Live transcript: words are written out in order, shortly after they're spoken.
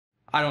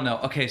I don't know.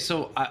 Okay,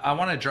 so I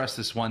want to address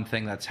this one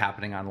thing that's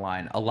happening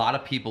online. A lot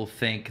of people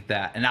think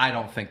that, and I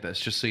don't think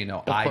this, just so you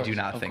know, I do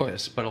not think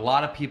this, but a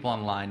lot of people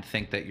online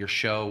think that your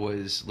show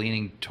was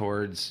leaning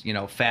towards, you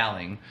know,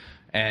 failing,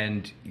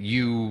 and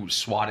you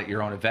swat at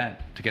your own event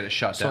to get it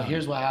shut down. So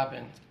here's what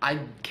happened. I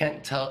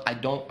can't tell,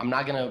 I'm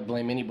not gonna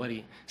blame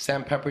anybody.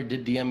 Sam Pepper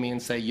did DM me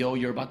and say, yo,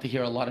 you're about to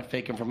hear a lot of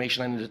fake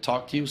information. I need to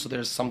talk to you. So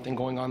there's something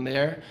going on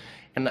there.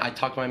 And I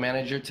talked to my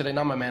manager today,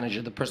 not my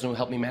manager, the person who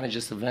helped me manage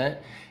this event.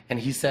 And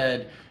he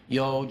said,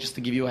 yo, just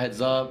to give you a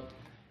heads up,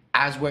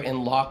 as we're in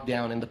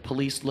lockdown and the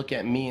police look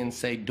at me and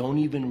say, don't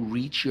even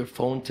reach your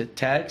phone to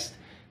text,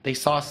 they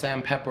saw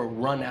Sam Pepper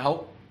run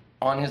out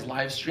on his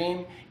live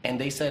stream, and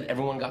they said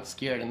everyone got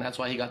scared, and that's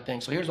why he got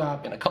things. So here's what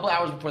happened. A couple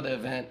hours before the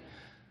event,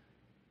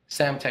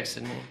 Sam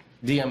texted me,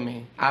 DM'd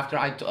me. After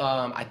I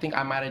think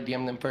I might have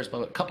DM'd him first,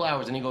 but a couple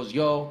hours, and he goes,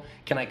 yo,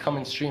 can I come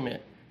and stream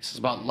it? This is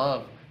about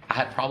love. I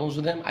had problems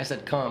with him. I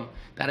said, come.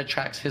 That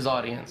attracts his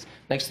audience.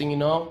 Next thing you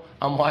know,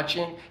 I'm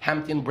watching,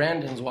 Hampton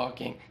Brandon's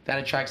walking. That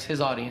attracts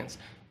his audience.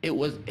 It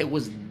was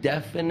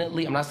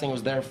definitely, I'm not saying it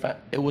was their fan,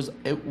 it was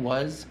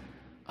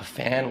a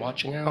fan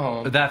watching at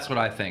home. That's what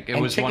I think. It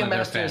was one of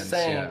their fans.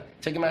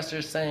 Ticketmaster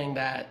is saying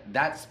that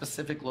that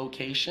specific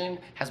location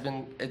has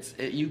been,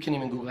 you can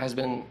even Google, has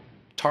been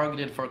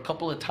targeted for a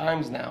couple of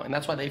times now, and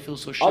that's why they feel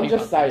so shitty. I'm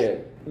just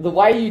saying, the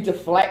way you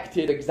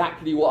deflected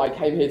exactly what I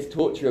came here to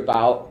talk to you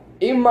about,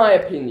 in my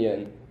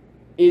opinion,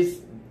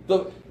 is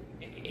the...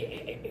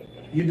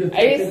 You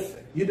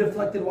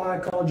deflected why I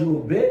called you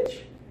a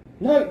bitch?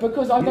 No,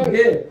 because I don't...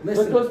 did.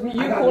 Listen, because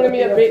you calling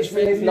me a bitch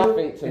means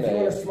nothing to me. If you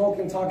want to smoke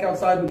and talk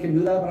outside, we can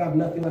do that, but I have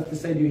nothing left to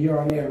say to you here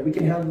on air. We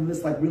can handle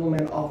this like real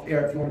men off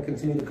air if you want to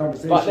continue the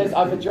conversation. But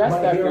I've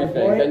addressed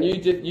everything, and you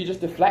just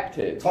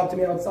deflected. Talk to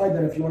me outside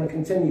then if you want to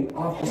continue.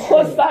 Off the screen.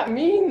 What's that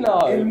mean,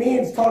 though? It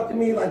means talk to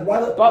me like why...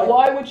 But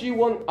why would you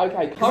want...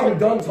 Okay,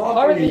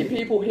 currently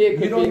people here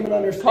could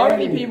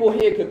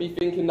be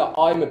thinking that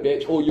I'm a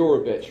bitch or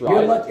you're a bitch,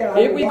 right?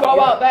 If we go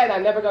out there, they're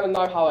never going to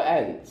know how it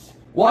ends.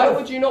 Why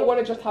would you not want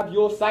to just have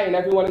your say and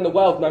everyone in the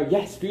world know,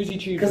 yes, Fousey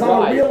Tube's right? Because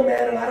I'm a real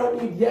man and I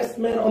don't need yes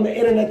men on the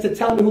internet to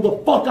tell me who the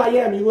fuck I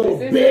am, you little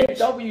bitch. This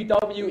is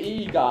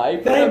WWE guy.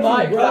 Put the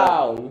mic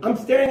down. I'm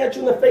staring at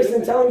you in the face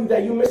and telling you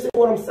that you missing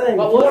what I'm saying.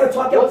 But what's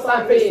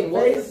that mean?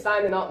 What's the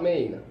standing up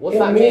mean? What's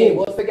that mean?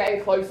 What's the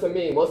getting closer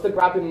mean? What's the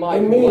grabbing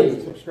mic mean?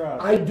 It means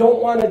I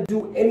don't want to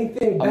do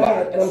anything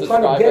bad and I'm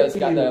trying to get to you.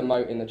 Get their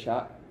emote in the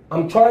chat.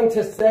 I'm trying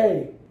to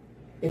say,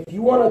 if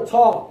you want to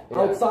talk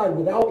outside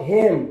without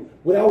him,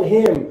 or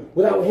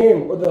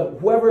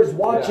whoever is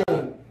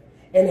watching,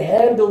 and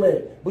handle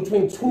it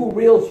between two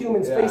real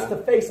humans face to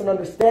face and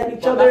understand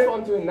each other. That's what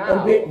I'm doing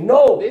now.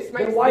 This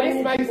makes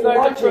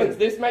no difference.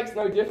 This makes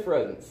no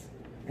difference.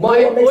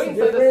 My points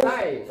are the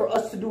same. For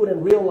us to do it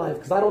in real life,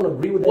 because I don't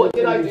agree with anything you said. What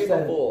did I do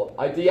before?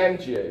 I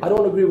DM'd you. I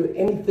don't agree with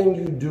anything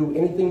you do,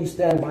 anything you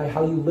stand by,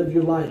 how you live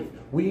your life.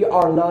 We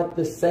are not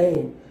the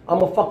same.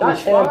 I'm a fucking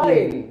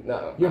champion. Fine.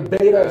 No. You're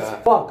beta as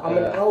fuck. I'm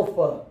an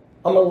alpha.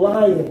 I'm a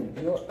lion.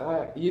 That's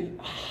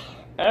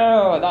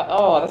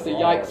a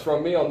yikes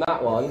from me on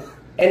that one.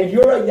 And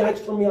you're a yikes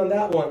from me on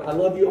that one. I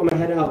love you. I'm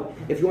gonna head out.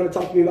 If you want to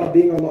talk to me about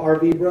being on the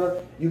RV,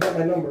 bro, you got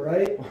my number,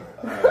 right?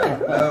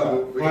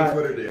 No, we can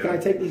Twitter, dude. Can I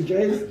take these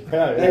J's?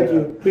 Yeah, Thank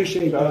you.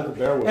 Appreciate that.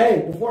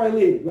 Hey, before I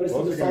leave, you want to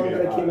see the song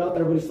that came out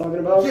that everybody's talking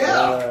about?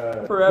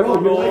 Yeah. Forever.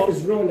 Bro, your life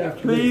is ruined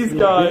after Please, this.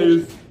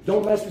 guys.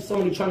 Don't mess with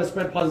somebody trying to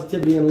spread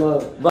positivity and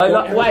love. Wait.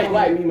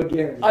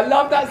 Again. I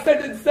love that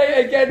sentence. Say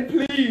it again,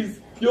 please.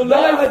 Your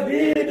life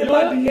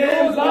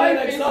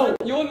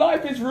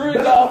is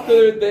ruined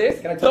after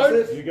this. Can I touch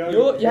this? You got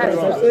it.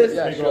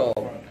 Yeah, sure.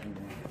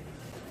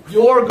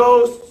 Your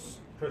Ghosts,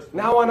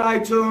 now on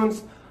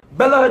iTunes.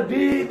 Bella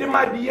Hadid in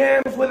my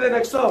DMs with an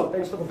XO.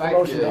 Thanks for the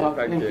promotion.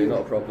 Thank you,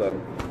 not a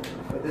problem.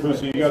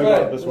 Fousey, you gotta go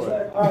out this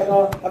way.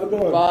 Alright, have a good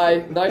one.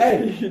 Bye. Nice to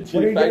meet you.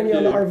 When are you getting me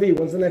on the RV?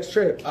 When's the next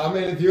trip? I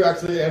mean, if you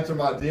actually answer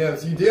my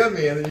DMs, you DM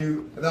me and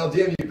then I'll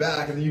DM you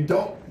back, and then you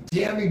don't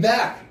DM me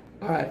back.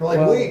 Alright. For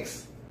like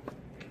weeks.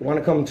 Want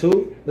to come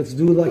too? Let's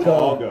do like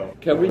I'll go.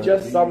 Can we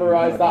just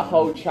summarize that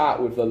whole chat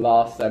with the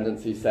last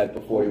sentence he said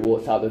before he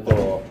walked out the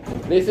door?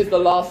 This is the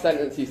last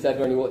sentence he said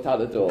when he walked out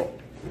the door.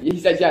 He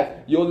said, yeah,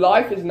 your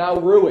life is now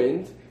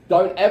ruined.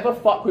 Don't ever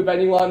fuck with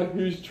anyone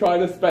who's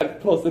trying to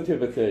spread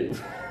positivity.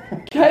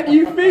 Can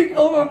you think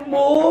of a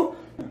more...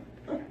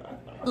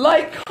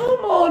 Like,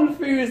 come on,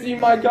 Fousey,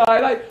 my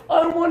guy. Like,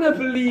 I want to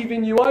believe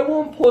in you. I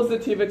want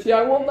positivity.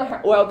 I want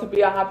the world to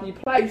be a happy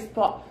place.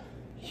 But,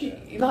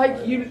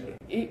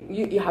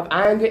 you have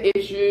anger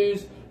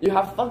issues. You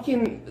have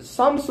fucking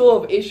some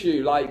sort of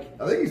issue. Like,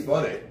 I think he's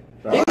funny.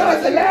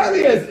 It's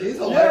hilarious. He's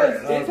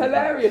hilarious. Yes, it's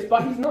hilarious,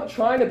 but he's not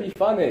trying to be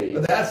funny.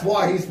 But that's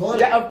why he's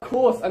funny. Yeah, of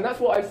course, and that's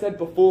what I said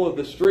before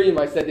the stream.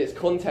 I said it's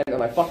content,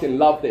 and I fucking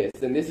love this.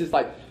 And this is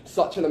like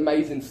such an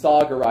amazing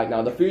saga right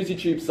now. The Fousey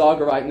Tube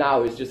saga right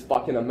now is just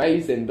fucking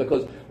amazing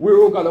because we're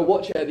all gonna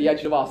watch it at the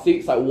edge of our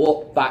seats. Like,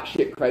 what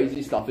batshit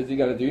crazy stuff is he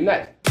gonna do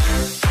next?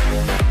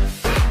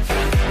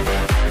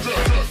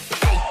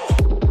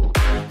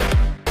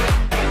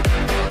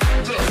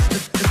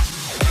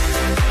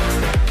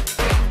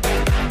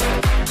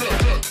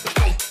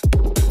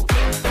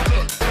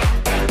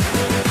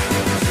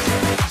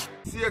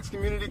 next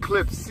community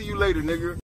clip. See you later, nigga.